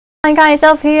my guy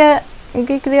self here in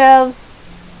Geek of the Elves.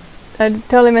 I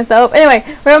totally messed that up. Anyway,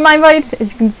 we're on Minevoid,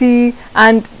 as you can see,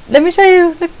 and let me show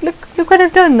you. Look what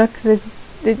I've done. Look,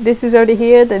 this was already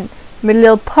here. Then made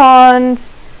little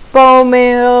ponds, bone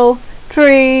meal,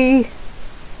 tree.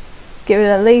 Get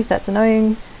rid of that leaf. That's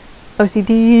annoying.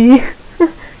 OCD.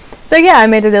 So yeah, I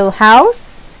made a little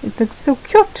house. It looks so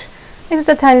cute. It's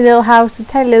a tiny little house with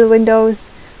tiny little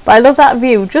windows. But I love that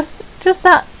view. Just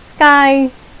that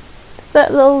sky. Just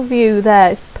that little view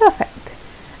there. It's perfect.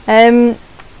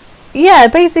 Yeah,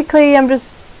 basically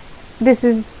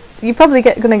you're probably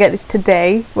gonna get this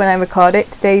today when I record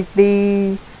it. It's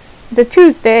a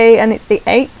Tuesday and it's the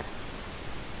 8th.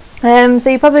 So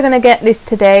you're probably gonna get this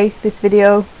today, this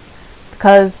video,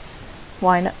 because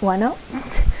why not?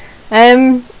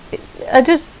 I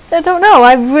don't know,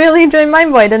 I've really enjoyed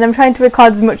Minevoid and I'm trying to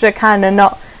record as much as I can and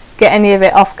not get any of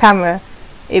it off camera,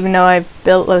 even though I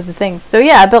built loads of things. So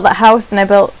yeah, I built that house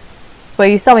and well,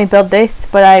 you saw me build this,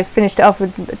 but I finished it off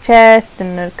with a chest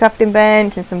and a crafting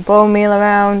bench and some bone meal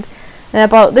around. And I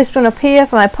bought this one up here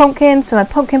for my pumpkins, for my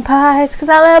pumpkin pies, because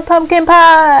I love pumpkin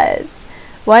pies!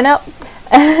 Why not?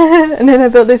 And then I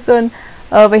built this one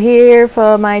over here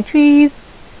for my trees.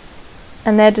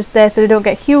 And they're just there so they don't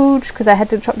get huge, because I had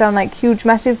to chop down like huge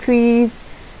massive trees.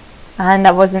 And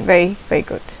that wasn't very, very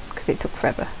good, because it took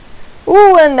forever.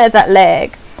 Ooh, and there's that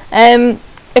leg.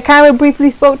 Akara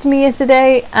briefly spoke to me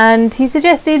yesterday and he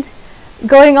suggested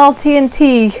going all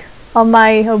TNT on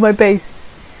my base,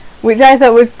 which I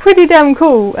thought was pretty damn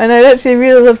cool, and I'd actually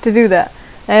really love to do that.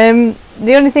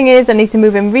 The only thing is I need to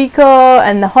move in Rico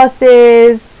and the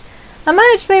horses. Am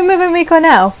I actually moving Rico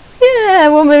now? Yeah,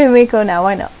 we're moving Rico now,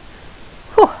 why not?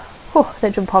 Whew,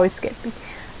 that jump always scares me.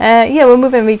 Yeah, we're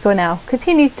moving Rico now, because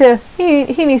he needs to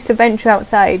venture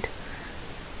outside.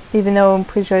 Even though I'm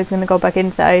pretty sure he's going to go back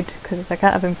inside because I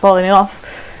can't have him falling off.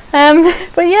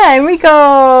 But yeah,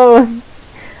 Enrico!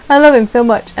 I love him so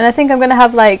much. And I think I'm going to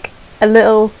have like a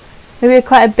little, maybe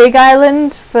quite a big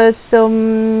island for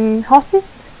some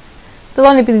horses. There'll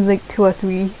only be like 2 or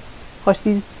 3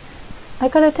 horses. I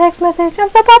got a text message, I'm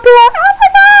so popular! Oh my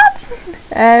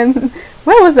god!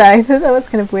 Where was I? That was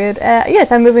kind of weird.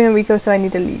 Yes, I'm moving Enrico, so I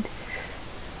need a lead.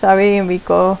 Sorry,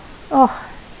 Enrico. Oh,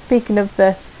 speaking of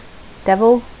the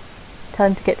devil. Tell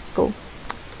him to get to school.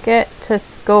 Get to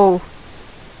school.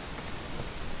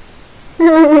 Yay!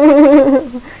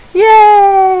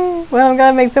 Well, I'm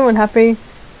gonna make someone happy.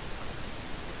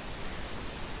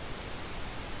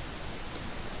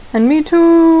 And me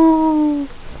too!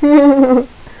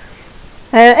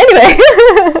 Anyway!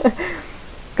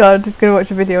 God, I'm just gonna watch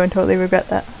a video and totally regret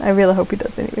that. I really hope he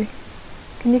does anyway.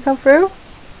 Can you come through?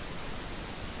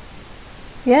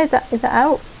 Yeah, is that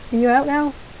out? Are you out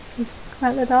now? Can you come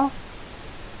out the door?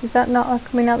 Is that not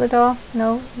coming out the door?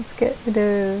 No, let's get rid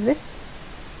of this.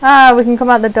 Ah, we can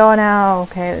come out the door now.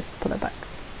 Okay, let's just put that back.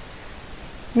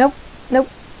 Nope, nope,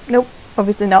 nope.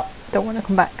 Obviously not. Don't want to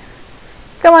come back.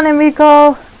 Come on,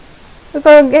 Enrico. We're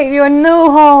going to get you a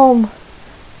new home.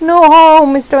 New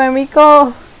home, Mr.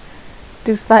 Enrico.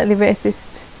 Do slightly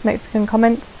racist Mexican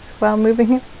comments while moving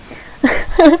him.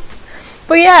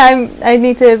 But yeah, I'm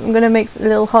going to make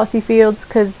little horsey fields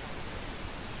because,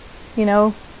 you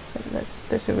know,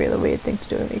 that's a really weird thing to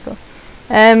do, Enrico.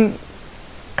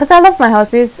 Because I love my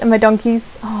horses and my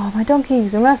donkeys. Oh, my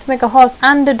donkeys. I'm going to have to make a horse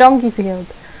and a donkey field.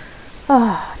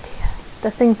 Oh, dear.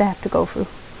 The things I have to go through.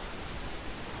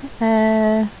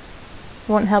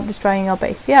 Won't help destroying your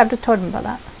base. Yeah, I've just told him about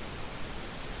that.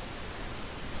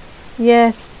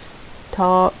 Yes.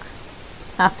 Talk.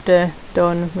 After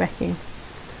done wrecking.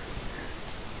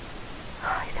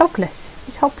 He's hopeless.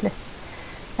 He's hopeless.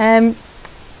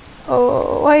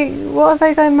 Oh, wait, what have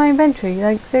I got in my inventory?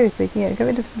 Like, seriously, yeah, get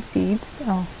rid of some seeds.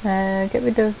 Oh, get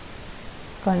rid of,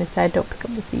 go on this side, don't pick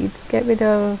up the seeds. Get rid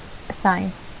of a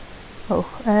sign. Oh,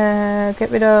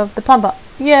 get rid of the plant pot.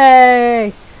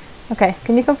 Yay! Okay,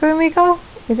 can you come through, Enrico?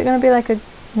 Is it going to be like a,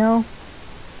 no?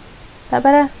 That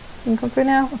better? You can come through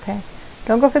now? Okay.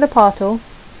 Don't go through the portal.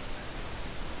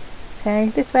 Okay,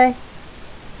 this way.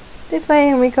 This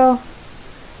way, Enrico.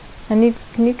 Can you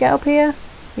get up here?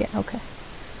 Yeah, okay.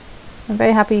 I'm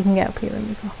very happy you can get up here,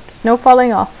 Enrico. Just no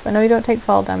falling off. I know you don't take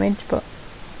fall damage, but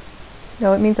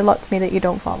no, it means a lot to me that you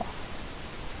don't fall off.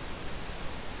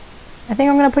 I think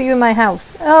I'm going to put you in my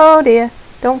house. Oh dear.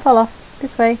 Don't fall off.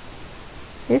 This way.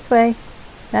 This way.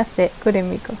 That's it. Good,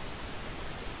 Enrico.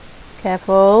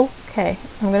 Careful. Okay,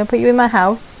 I'm going to put you in my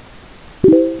house.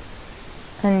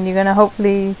 And you're going to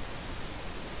hopefully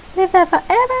live there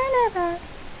forever and ever.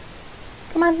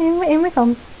 Come on, in we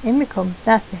come. In we come.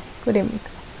 That's it. Good, in we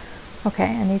come. Okay,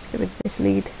 I need to get rid of this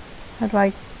lead. How do I...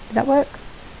 Did that work?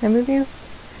 Can I move you?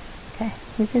 Okay.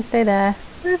 You can stay there.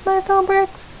 Where's my stone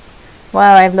bricks?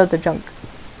 Wow, I have loads of junk.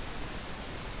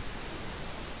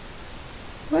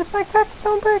 Where's my cracked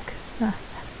stone brick? Ah,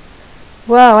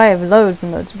 wow, I have loads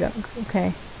and loads of junk.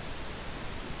 Okay.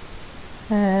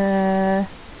 Yeah,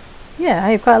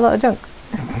 I have quite a lot of junk.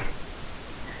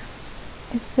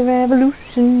 It's a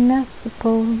revolution, I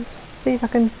suppose. See if I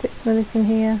can fit some of this in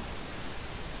here.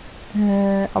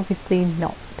 Obviously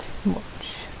not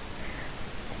much.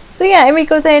 So yeah, Amy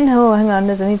goes in. Oh, hang on,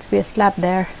 there needs to be a slab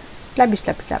there. Slabby,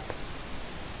 slabby, slab.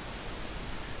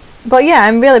 But yeah,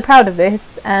 I'm really proud of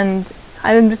this, and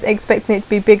I'm just expecting it to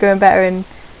be bigger and better and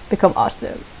become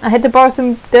awesome. I had to borrow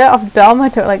some dirt off Dom. I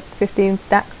took like 15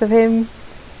 stacks of him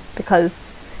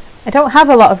because I don't have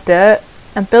a lot of dirt,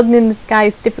 and building in the sky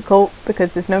is difficult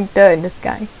because there's no dirt in the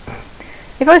sky.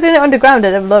 If I was doing it underground,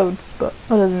 I'd have loads, but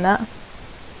other than that,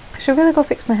 I should really go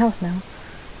fix my house now.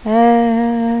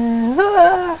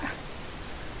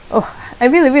 Oh, I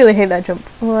really hate that jump.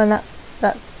 Oh, and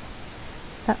that's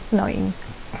annoying.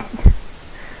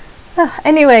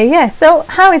 Anyway, yeah, so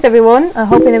how is everyone? I'm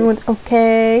hoping everyone's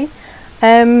okay.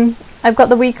 I've got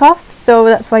the week off, so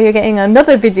that's why you're getting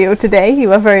another video today.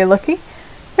 You are very lucky.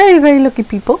 Very lucky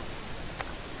people.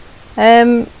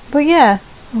 But yeah.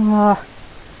 Oh.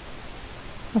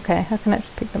 Okay, I can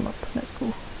actually pick them up. That's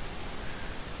cool.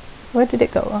 Where did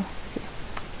it go? Oh, let's see.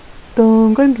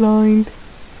 I'm going blind.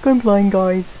 It's going blind,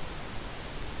 guys.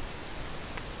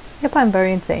 Yep, I'm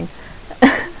very insane.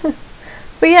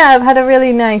 But yeah, I've had a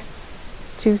really nice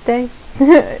Tuesday.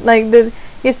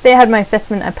 Yesterday I had my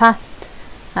assessment, I passed,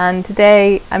 and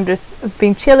today I've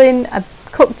been chilling. I've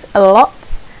cooked a lot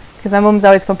because my mum's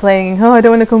always complaining, oh, I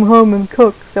don't want to come home and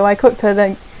cook, so I cooked her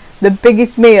the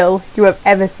biggest meal you have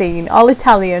ever seen, all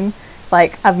Italian. It's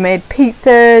like I've made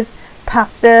pizzas,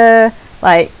 pasta,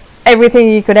 like everything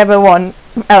you could ever want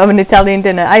out of an Italian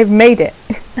dinner. I've made it.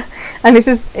 And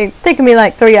it's taken me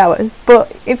like 3 hours,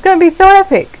 but it's going to be so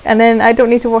epic. And then I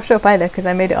don't need to wash up either because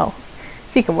I made it all.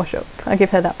 She can wash up. I give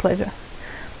her that pleasure.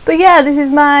 But yeah, this is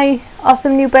my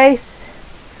awesome new base.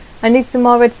 I need some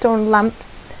more redstone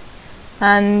lamps,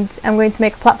 and I'm going to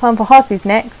make a platform for horses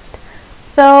next.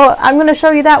 So I'm going to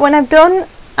show you that when I've done,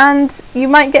 and you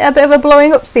might get a bit of a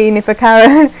blowing up scene if ooh,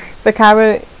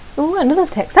 another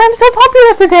text. I'm so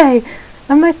popular today!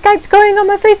 And my Skype's going on,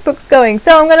 my Facebook's going.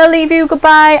 So I'm going to leave you,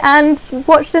 goodbye, and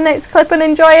watch the next clip and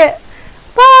enjoy it.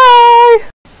 Bye!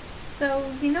 So,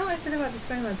 you know what I said about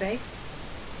destroying my base?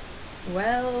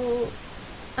 Well,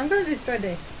 I'm going to destroy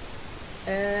this.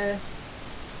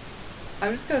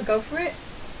 I'm just going to go for it.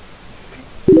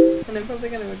 And I'm probably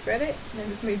going to regret it. I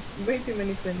just made way too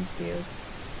many flint steels.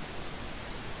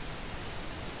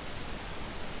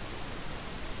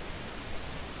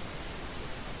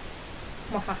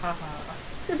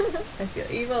 I feel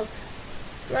evil. I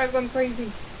swear I've gone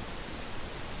crazy.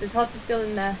 This horse is still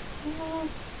in there. Oh,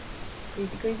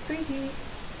 crazy.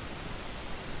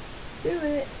 Let's do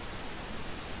it.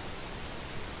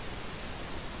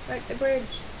 Wreck the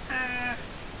bridge.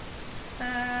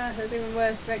 That's even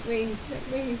worse. Wreck me.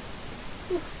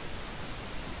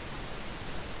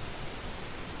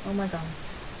 Oh my god.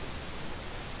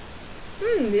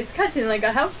 It's catching like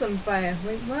a house on fire.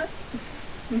 Wait, what?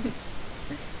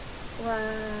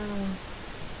 Wow.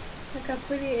 Look how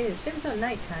pretty it is. Shouldn't at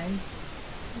night time.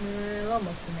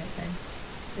 Almost at night time.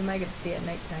 We might get to see it at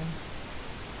night time.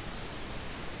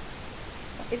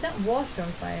 Is that water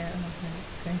on fire? Oh, no.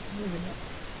 Okay, maybe not.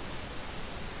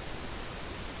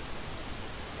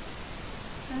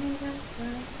 That's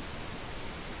right.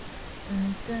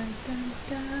 Dun, dun, dun,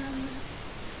 dun.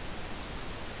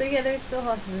 So yeah, there's still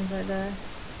horses inside there.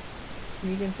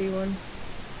 You can see one.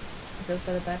 It feels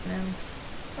sort of bad now.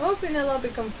 I'm hoping they'll all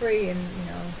become free and, you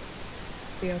know,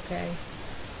 be okay.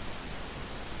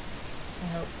 I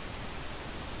hope.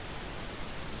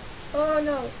 Oh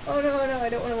no, I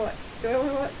don't want to watch. Do I want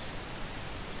to watch?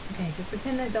 Okay, just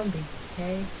pretend they're zombies,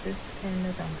 okay? Just pretend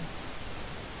they're zombies.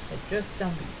 They're just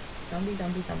zombies. Zombies.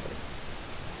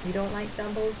 You don't like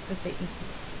zombies because they eat you.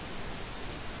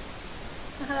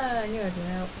 Haha, I knew I'd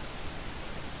run out.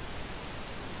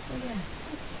 Oh yeah,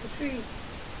 the tree.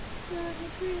 Oh, the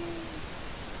tree.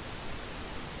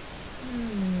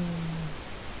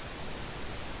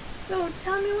 So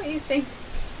tell me what you think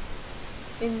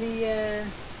in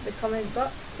the comment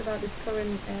box about this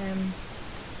current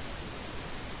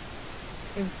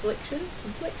infliction?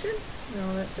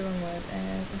 No, that's the wrong word.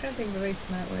 I'm trying to think of a very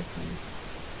smart word to use.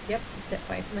 Yep, set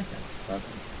fire to myself. Well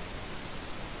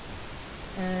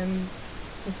done.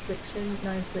 Infliction,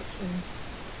 no infliction.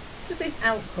 Just this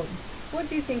outcome. What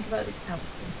do you think about this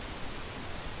outcome?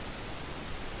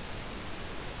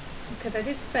 Because I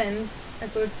did spend a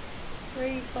good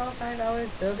 3, 4, 5 hours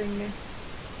building this,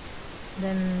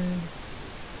 then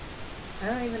I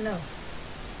don't even know.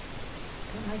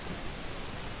 Don't like it.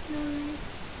 No.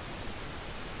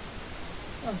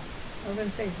 Oh, I was gonna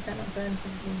say, does that not burn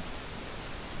something?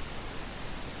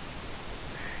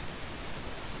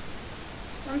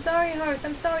 I'm sorry, horse.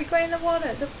 I'm sorry. Go in the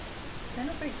water. They're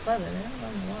not very clever. They don't go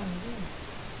in the water, do they?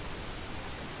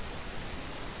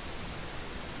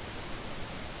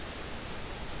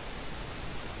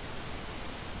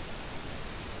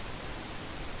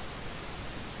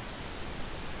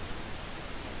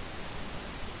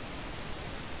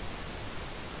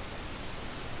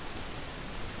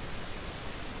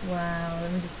 Wow,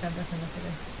 let me just stand back and look at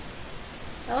this.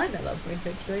 I like that little bridge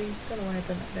actually. Don't know why I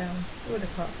put that down. It would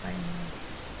have caught fire now.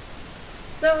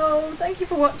 So, thank you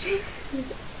for watching.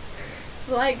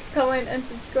 Like, comment and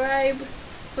subscribe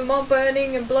for more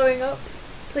burning and blowing up.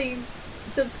 Please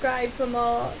subscribe for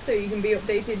more so you can be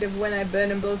updated of when I burn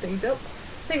and blow things up.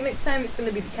 I think next time it's going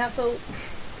to be the castle.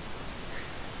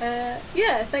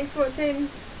 Yeah, thanks for watching.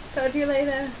 Talk to you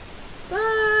later.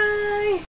 Bye!